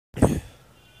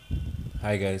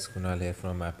Hi guys, Kunal here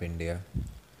from App India.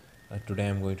 Today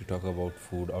I'm going to talk about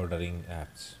food ordering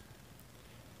apps.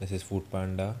 This is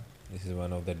Foodpanda. This is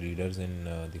one of the leaders in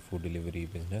the food delivery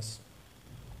business.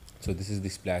 So this is the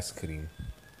splash screen.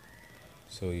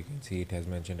 So you can see it has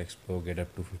mentioned explore, get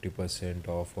up to 50%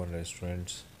 off on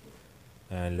restaurants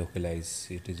and localize.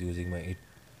 It is using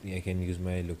I can use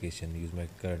my location, use my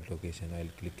current location. I'll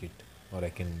click it or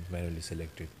I can manually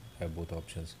select it. I have both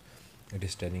options. It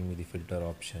is telling me the filter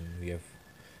option. We have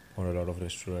on a lot of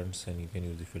restaurants and you can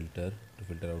use the filter to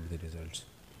filter out the results.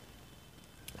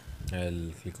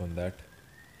 I'll click on that.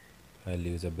 I'll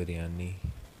use a biryani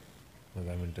because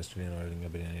I'm interested in ordering a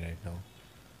biryani right now.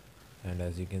 And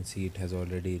as you can see, it has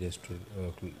already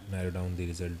narrowed down the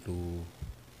result to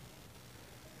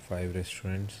 5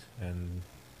 restaurants and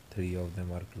 3 of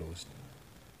them are closed.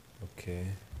 Okay,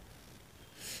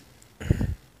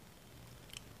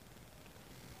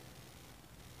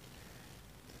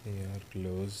 3 are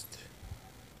closed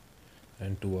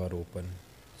and 2 are open.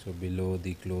 So below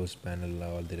the closed panel,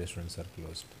 all the restaurants are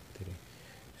closed. 3.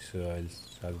 So I'll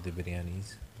start the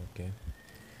biryanis. Okay.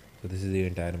 So this is the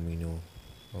entire menu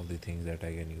of the things that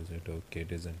I can use it. Okay,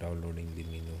 it isn't downloading the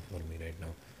menu for me right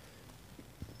now.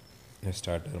 A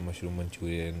starter, mushroom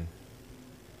manchurian,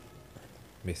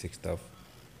 basic stuff.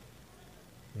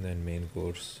 Then main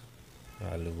course,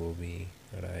 aloo gobi,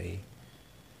 rai.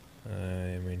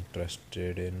 I'm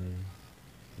interested in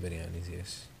biryanis,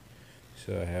 yes.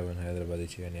 So I have an Hyderabadi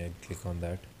chicken. I click on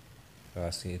that.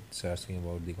 It's asking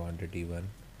about the quantity one.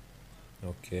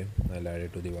 Okay, I'll add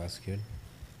it to the basket.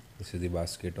 This is the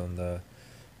basket on the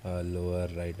lower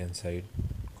right hand side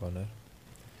corner.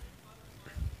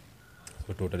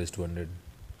 So total is 200.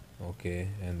 Okay,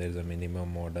 and there's a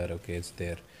minimum order. Okay, it's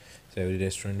there. So every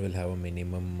restaurant will have a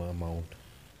minimum amount.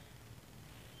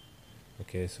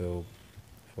 Okay, so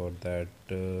for that,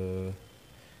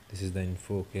 this is the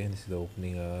info. Okay, this is the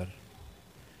opening hour,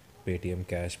 Paytm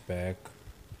cashback.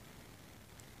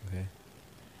 Okay,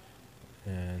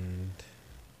 and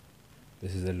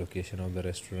this is the location of the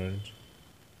restaurant.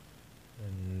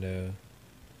 And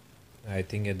I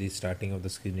think at the starting of the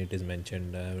screen it is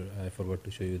mentioned. I forgot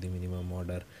to show you the minimum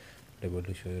order. Able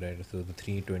to show you right. So the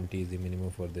 320 is the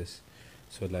minimum for this.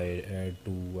 So I add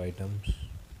 2 items.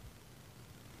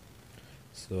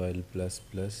 So I'll plus.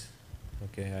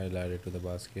 Okay, I'll add it to the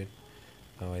basket.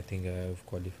 Now I think I have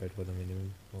qualified for the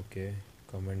minimum. Okay,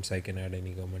 comments, I can add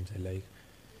any comments I like.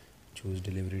 Choose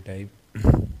delivery type.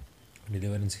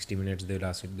 Deliver in 60 minutes. They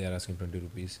are asking 20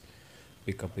 rupees.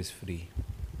 Pickup is free.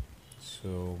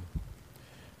 So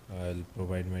I'll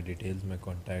provide my details, my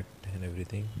contact and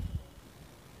everything.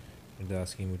 And they're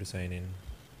asking me to sign in.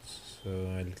 So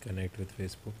I'll connect with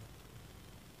Facebook.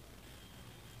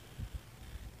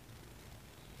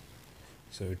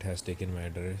 So it has taken my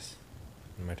address,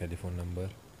 my telephone number.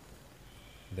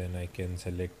 Then I can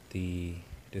select it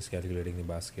is calculating the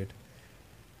basket.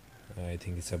 I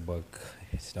think it's a bug.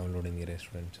 It's downloading the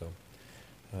restaurant. So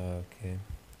okay,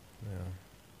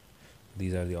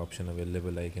 these are the options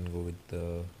available. I can go with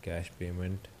the cash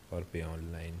payment or pay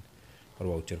online or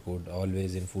voucher code.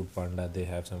 Always in Foodpanda they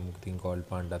have something called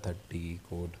Panda 30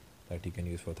 code that you can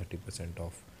use for 30%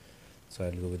 off. So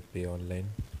I'll go with pay online.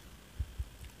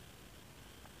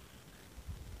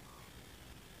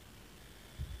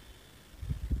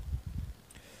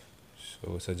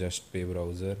 So suggest pay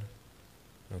browser.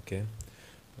 Okay,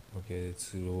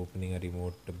 it's opening a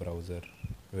remote browser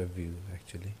web view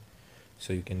actually.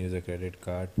 So you can use a credit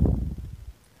card.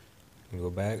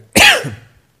 Go back,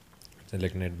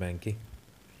 select net banking,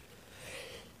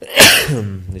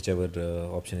 whichever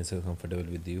option is comfortable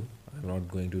with you. I'm not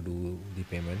going to do the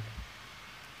payment,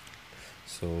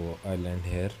 so I'll end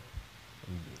here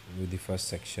with the first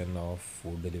section of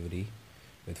food delivery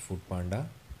with Foodpanda,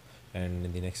 and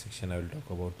in the next section I will talk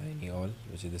about Tiny All,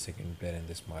 which is the second player in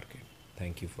this market.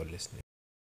 Thank you for listening.